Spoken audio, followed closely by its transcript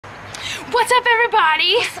What's up,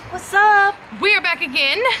 everybody? What's up? We are back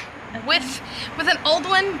again with an old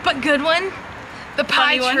one but good one. The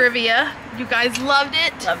pie trivia. You guys loved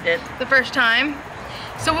it. Loved it. The first time.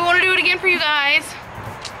 So we want to do it again for you guys.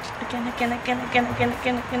 Again.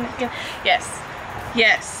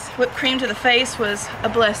 Yes. Whipped cream to the face was a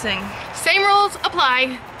blessing. Same rules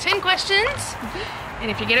apply. 10 questions.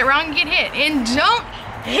 And if you get it wrong, you get hit. And don't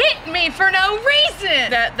hit me for no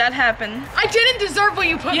reason. That happened. I didn't deserve what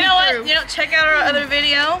you put me through. You know what? You know, check out our other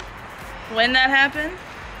video when that happened.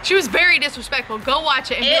 She was very disrespectful. Go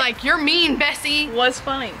watch it and be like, you're mean, Bessie. Was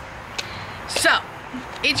funny. So,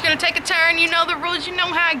 each gonna take a turn. You know the rules. You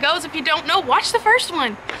know how it goes. If you don't know, watch the first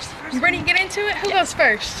one. You ready to get into it? Who goes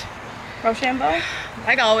first? Rochambeau?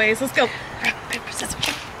 Like always. Let's go. Rock, paper, scissors.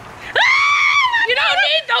 You don't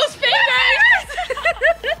need those fingers.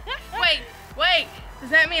 Wait. Does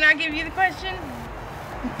that mean I give you the question?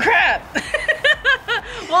 Crap.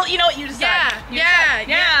 Well, you know what? You decide.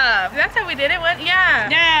 Yeah. That's how we did it.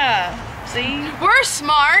 Yeah. See? We're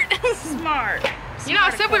smart. Smart. You know,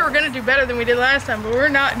 I said we were gonna do better than we did last time, but we're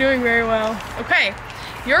not doing very well. Okay,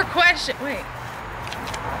 your question.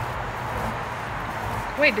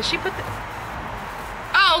 Wait, did she put the...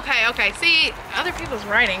 Oh, okay. See, other people's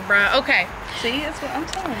writing, bruh. Okay. See, that's what I'm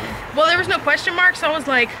telling you. Well, there was no question mark, so I was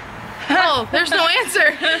like, oh, there's no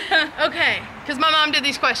answer. Okay, because my mom did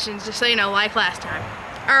these questions, just so you know, like last time.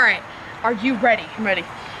 All right, are you ready? I'm ready.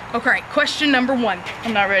 Okay, question number 1.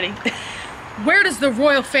 I'm not ready. Where does the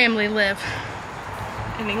royal family live?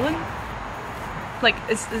 In England? Like,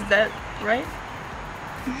 is that right?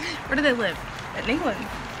 Where do they live? In England.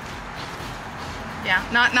 Yeah,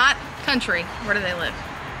 not country. Where do they live?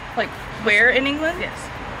 Like, where in England? Yes.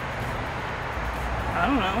 I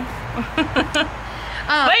don't know.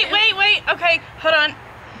 Wait. Okay, hold on.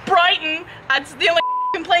 Brighton. That's the only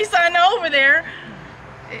place I know over there.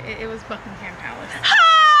 It was Buckingham Palace.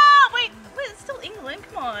 Ha! Wait, it's still England.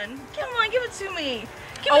 Come on, give it to me.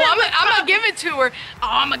 I'm gonna give it to her. Oh,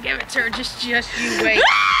 I'm gonna give it to her. Just you wait.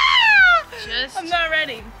 I'm not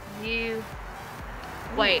ready. You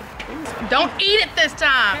wait. Don't eat it this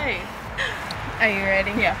time. Okay. Are you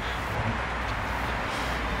ready? Yeah.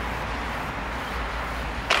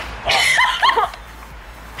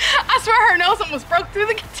 I swear her nose almost broke through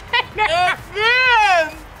the container.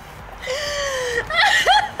 Yeah.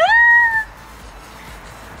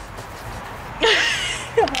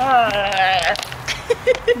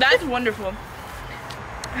 That's wonderful.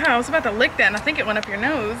 Oh, I was about to lick that and I think it went up your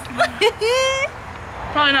nose.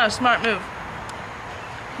 Probably not a smart move.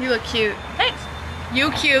 You look cute. Thanks.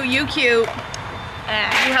 You cute. You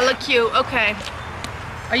hella cute. Okay.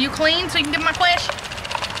 Are you clean so you can get my question?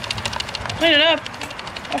 Clean it up.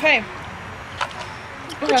 Okay.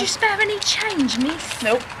 Could you spare any change, miss?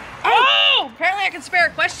 Nope. Oh! Apparently I can spare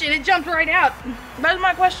a question. It jumped right out. That's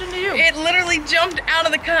my question to you. It literally jumped out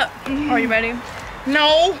of the cup. Are you ready?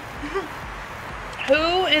 No.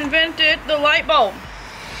 Who invented the light bulb?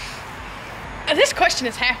 This question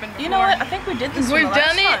has happened before. You know what? I think we did this We've one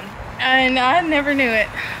done last it, time. and I never knew it.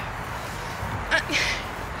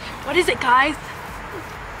 What is it, guys?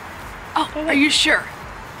 Oh, are you sure?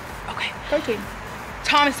 Okay. Protein.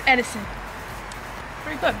 Thomas Edison.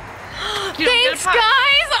 Pretty good. Thanks,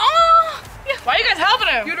 guys. Oh, why are you guys helping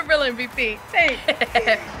him? you're the real MVP. Hey.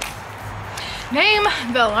 Name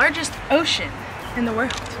the largest ocean in the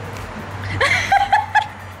world.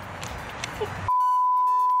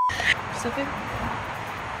 Pacific?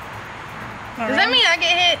 Does that mean I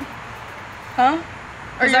get hit? Huh?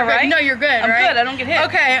 Or Is that right? No, you're good, I'm right? good. I don't get hit.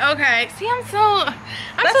 Okay. See, I'm That's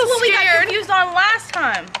so what we got scared. confused on last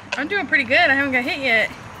time. I'm doing pretty good. I haven't got hit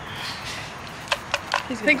yet.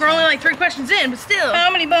 I think we're only like 3 questions in, but still.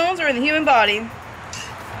 How many bones are in the human body?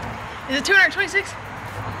 Is it 226?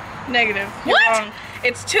 Negative. What? You're wrong.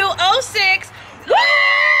 It's 206. Woo!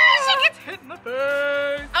 She gets hit in the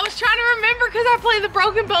face. I was trying to remember because I played the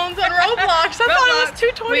Broken Bones on Roblox. I thought it was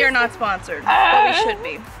 220. We are not sponsored, but we should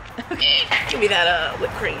be. Give me that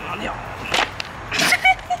whipped cream on the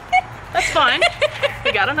That's fine.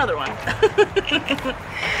 We got another one.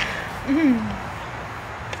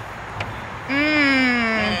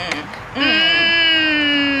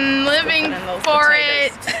 Living for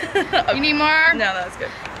it. You need more? No, that's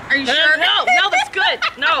good. Are you sure? No, that's good.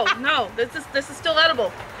 No, this is still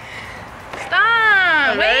edible.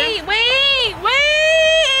 Stop. Okay. Wait.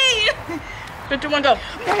 3, 2, 1, go.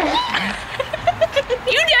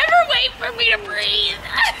 You never wait for me to breathe.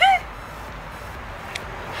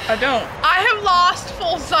 I don't. I have lost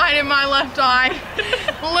full sight in my left eye.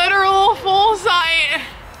 Literal full sight.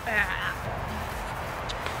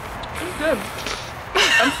 Good.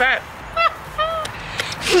 I'm fat.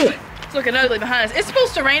 It's looking ugly behind us. It's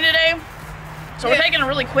supposed to rain today, so we're taking a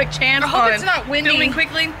really quick chance. I hope it's not windy. Filming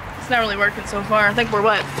quickly. It's not really working so far. I think we're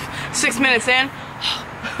what, 6 minutes in.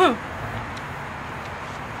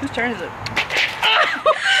 Whose turn is it?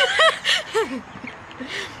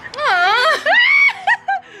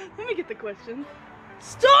 Let me get the question.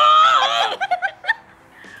 Stop!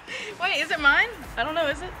 Wait, is it mine? I don't know,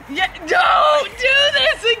 is it? Yeah, don't do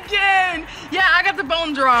this again. Yeah, I got the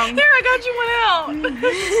bones wrong. Here, I got you one out.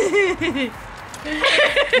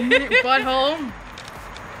 Butthole.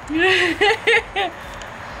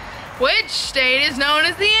 Which state is known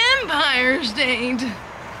as the Empire State?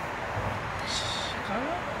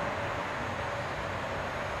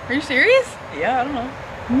 Are you serious? Yeah, I don't know.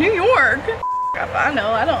 New York. I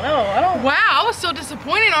know, I don't know. Wow, I was so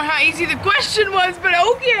disappointed on how easy the question was, but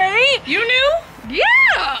okay. You knew?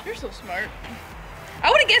 Yeah. You're so smart. I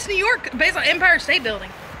would have guessed New York based on Empire State Building.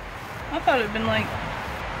 I thought it had been like,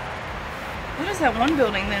 what is that one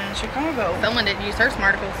building then in Chicago? Someone didn't use her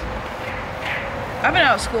smarticles. I've been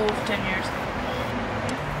out of school for 10 years.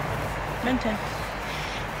 Been 10.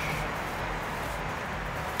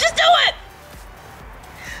 Just do it!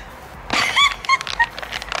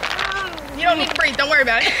 You don't need to breathe, don't worry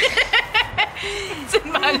about it. It's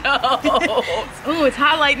in my nose. Ooh, it's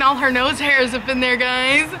highlighting all her nose hairs up in there,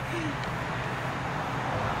 guys.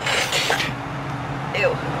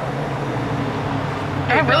 Ew.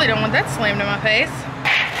 I really don't want that slammed in my face.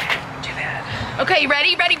 Too bad. Okay,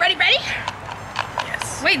 ready?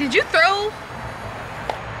 Yes. Wait, did you throw?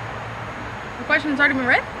 The question's already been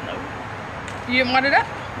read? No. You didn't want it up?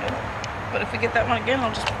 No. But if we get that one again,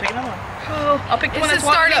 I'll just pick another one. Oh, I'll pick the one it's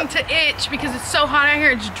that's starting to itch because it's so hot out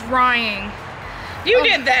here, it's drying. You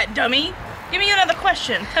did that, dummy. Give me another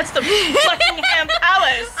question. That's the Buckingham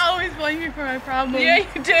Palace. I always blame you for my problems. Yeah,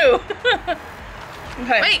 you do.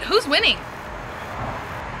 Okay. Wait, who's winning?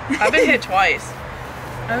 I've been hit twice.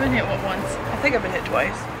 I've been hit once. I think I've been hit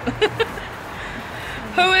twice.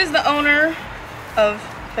 Who is the owner of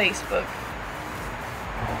Facebook?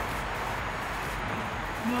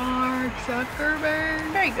 Mark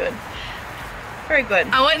Zuckerberg. Very good. Very good.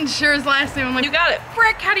 I wasn't sure his last name. I'm like, You got it.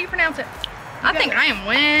 frick, how do you pronounce it? I think I am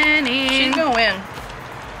winning. She's gonna win.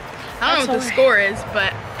 I don't know what the score is,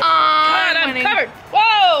 but God, I'm winning. covered.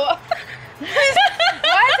 Whoa! Why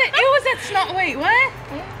is it? It was that snow. Wait, what?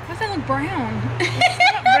 Why does that look brown?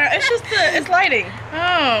 It's just it's lighting.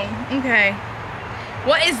 Oh, okay.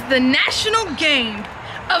 What is the national game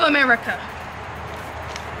of America?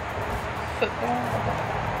 Football.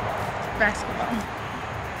 Basketball.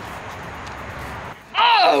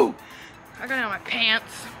 Oh! I got it on my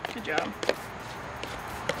pants. Good job.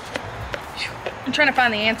 I'm trying to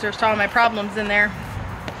find the answers to all my problems in there.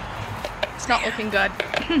 It's not looking good.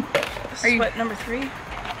 Are you what, number 3? I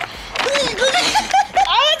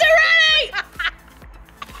wasn't ready!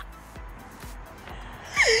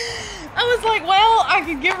 I was like, well, I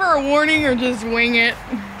could give her a warning or just wing it.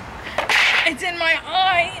 It's in my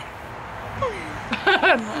eye.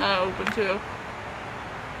 I'm open too.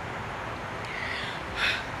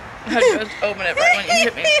 I had to just open it right when you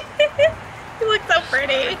hit me. You look so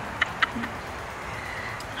pretty.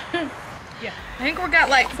 Yeah. I think we got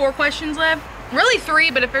like 4 questions left. Really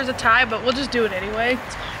 3, but if there's a tie, but we'll just do it anyway.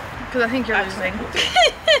 Because I think you're losing.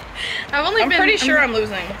 I'm pretty sure I'm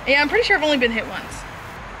losing. Yeah, I'm pretty sure I've only been hit once.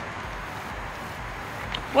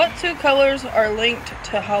 What 2 colors are linked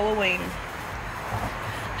to Halloween?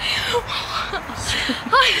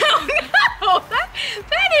 I don't know.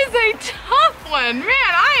 That is a tough one. Man,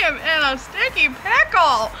 I am in a sticky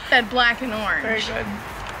pickle. That black and orange. Very good.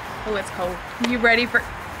 Oh, it's cold. You ready for...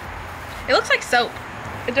 It looks like soap.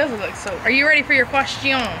 It does look like soap. Are you ready for your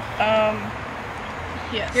question?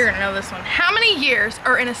 Yes. You're gonna know this one. How many years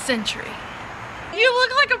are in a century? You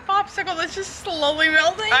look like a popsicle that's just slowly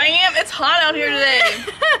melting. I am. It's hot out here today.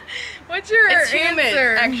 What's your It's answer? humid,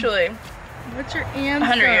 actually. What's your answer?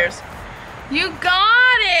 100 years. You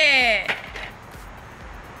got it.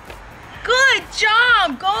 Good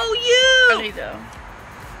job. Go you. I need to.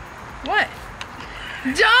 What?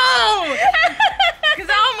 Don't. Because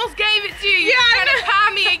I almost gave it to you. Yeah, You're trying to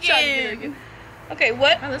pie me Try to get it again. again. Okay,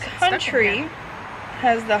 what Oh, this is stuck in country here.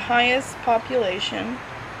 has the highest population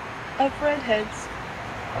of redheads?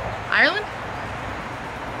 Ireland? I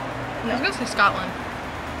was gonna say Scotland.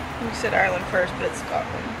 You said Ireland first, but it's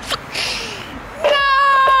Scotland. No!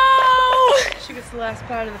 She gets the last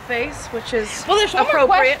part of the face, which is Well, there's one more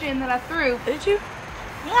appropriate. question that I threw. Did you?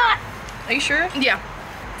 What? Are you sure? Yeah.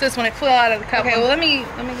 It's this one. It flew out of the cup. Okay, well let me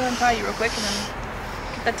go and tie you real quick and then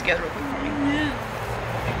get that together real quick for me.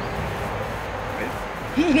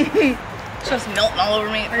 It's just melting all over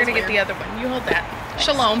me. We're gonna get the other one. You hold that.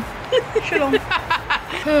 Shalom. Shit on.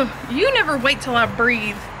 You never wait till I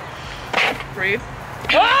breathe. Breathe.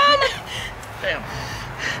 Damn.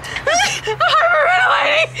 I'm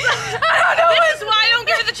hyperventilating. I don't know. This is why I don't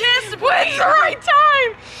give it the chance to breathe. When's the right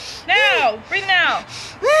time? Now. Breathe now.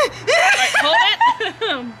 Alright, hold it.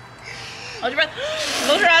 Hold your breath.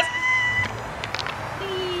 Close your eyes.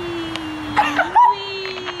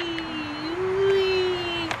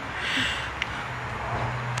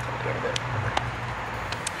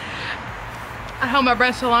 I held my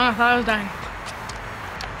breath so long I thought I was dying.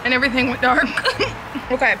 And everything went dark.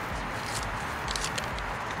 Okay.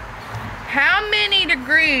 How many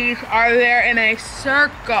degrees are there in a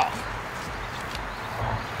circle?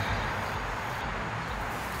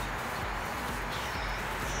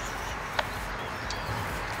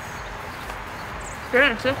 I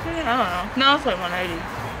don't know. No, it's like 180.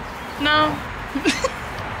 No.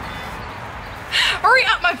 Hurry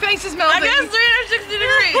up, my face is melting. I guess 360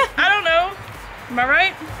 degrees. I don't know. Am I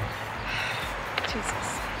right?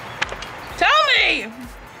 Jesus. Tell me!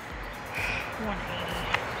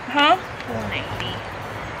 180. Huh?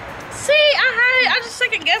 180. See, I just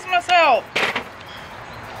second guessed myself.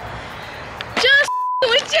 Just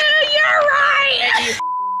with you, you're right!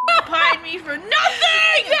 You pied me for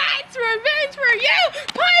nothing! That's revenge for you!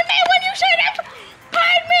 Pied me when you should have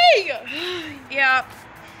pied me! Yeah,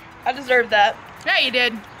 I deserve that. Yeah, you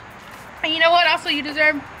did. And you know what also you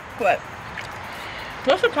deserve? What?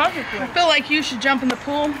 What's the consequence? I feel like you should jump in the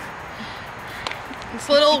pool. This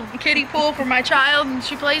little kiddie pool for my child, and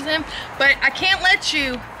she plays in. But I can't let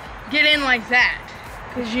you get in like that.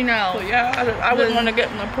 Because you know. Well, yeah, I wouldn't want to get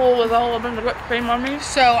in the pool with all of the whipped cream on me.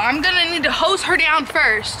 So I'm going to need to hose her down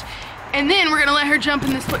first. And then we're going to let her jump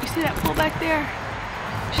in this pool. You see that pool back there?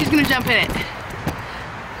 She's going to jump in it.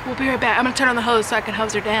 We'll be right back. I'm going to turn on the hose so I can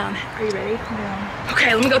hose her down. Are you ready? Yeah.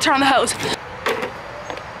 Okay, let me go turn on the hose.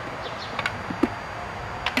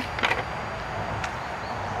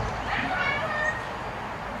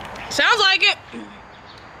 Sounds like it.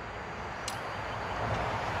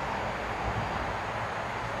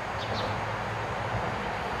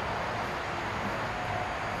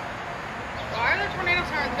 Why are the tornado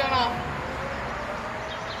sirens going off?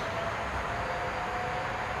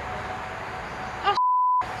 Oh,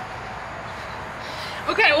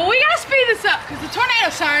 okay, well we gotta speed this up because the tornado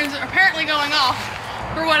sirens are apparently going off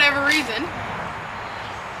for whatever reason.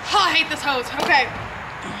 Oh, I hate this hose. Okay.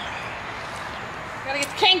 Gotta get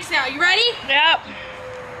the kinks out. You ready? Yep.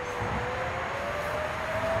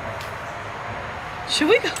 Should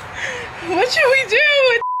we go? What should we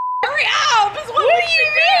do? Hurry up! What do you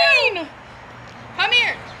mean? Come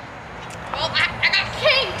here. Well, I got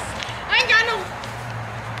kinks. I ain't got no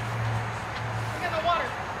water.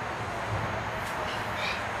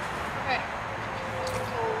 Okay.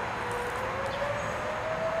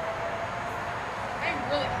 I'm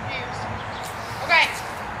really confused. Okay.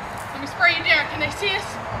 Let me spray you down. Can they see us?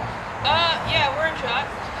 Yeah, we're in shot.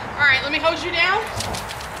 All right, let me hose you down.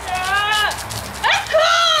 That's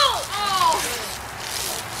cool! Oh.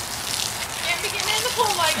 Can't be getting in the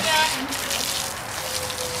pool like that.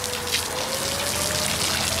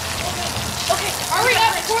 Okay, hurry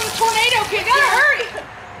up before the tornado kicks in. Gotta hurry!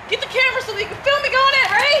 Get the camera so that you can film me going in,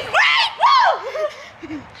 right? Wait!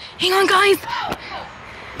 Woo! Hang on, guys.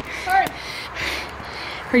 Sorry.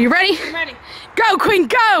 Are you ready? I'm ready. Go, Queen,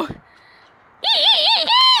 go!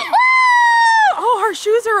 Oh, her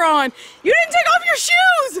shoes are on. You didn't take off your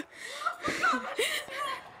shoes!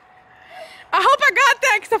 I hope I got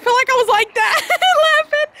that because I feel like I was like that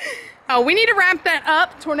laughing. Oh, we need to wrap that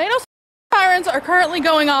up. Tornado sirens are currently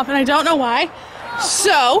going off and I don't know why.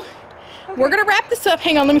 So, we're going to wrap this up.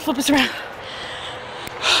 Hang on, let me flip this around.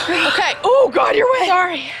 Okay. Oh, God, you're wet.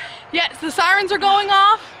 Sorry. Yes, the sirens are going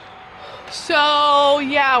off. So,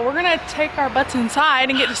 yeah, we're going to take our butts inside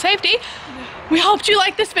and get to safety. We hoped you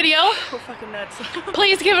liked this video. We're fucking nuts.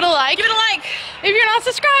 Please give it a like. Give it a like. If you're not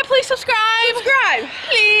subscribed, please subscribe. Subscribe.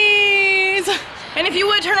 Please. And if you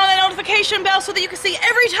would, turn on that notification bell so that you can see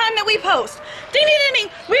every time that we post. Ding, ding, ding, ding.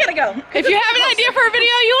 We gotta go. If you have an idea for a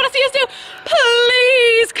video you want to see us do,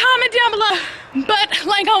 please comment down below. But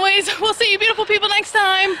like always, we'll see you beautiful people next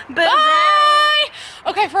time. Bye.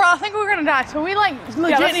 Okay, for all, I think we're gonna die. So we like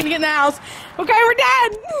legit need to get in the house. Okay, we're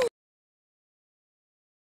dead.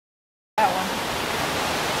 That one.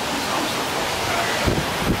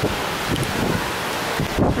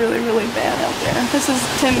 Really, really bad out there. This is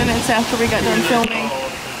 10 minutes after we got done filming.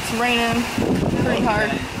 It's raining pretty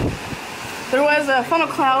hard. There was a funnel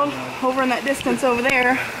cloud over in that distance over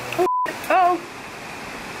there. Oh.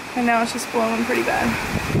 And now it's just blowing pretty bad.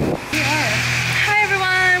 Hi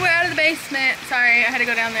everyone, we're out of the basement. Sorry, I had to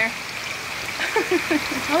go down there.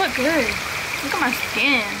 I look good. Look at my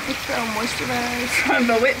skin. It's so moisturized. From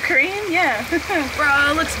the whipped cream? Yeah.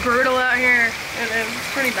 Bro, it looks brutal out here. It is.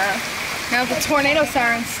 It's pretty bad. Now the tornado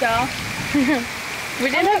siren stuff. We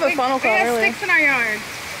did have a funnel cloud earlier. Sticks in our yard.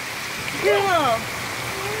 Yeah.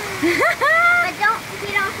 I don't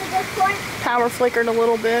get off of this one. Power flickered a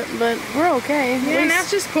little bit, but we're okay. Yeah, now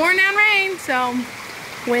it's just pouring down rain, so.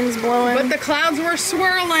 Wind's blowing. But the clouds were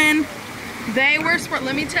swirling. They were swirling.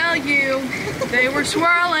 Let me tell you, they were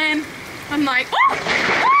swirling. I'm like, oh!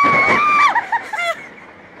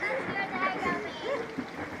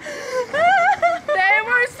 They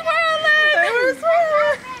were swirling. They were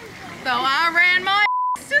swirling. So I ran my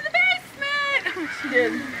ass to the basement. She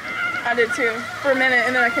did. I did too. For a minute,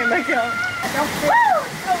 and then I came back out. Woo!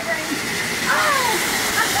 It's so rainy.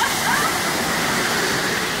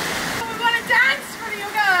 We want to dance for you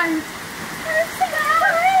guys.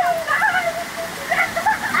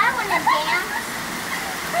 I want to dance.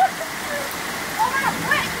 We're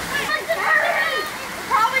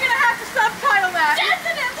probably going to have to subtitle that.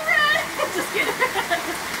 Dancing in the rain. Just kidding.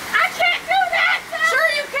 I can't do that. Sure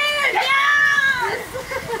you can.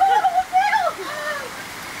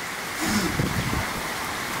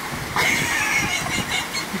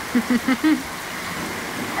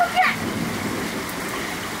 Okay.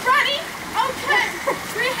 Ready? Okay.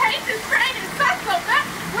 We hate this rain.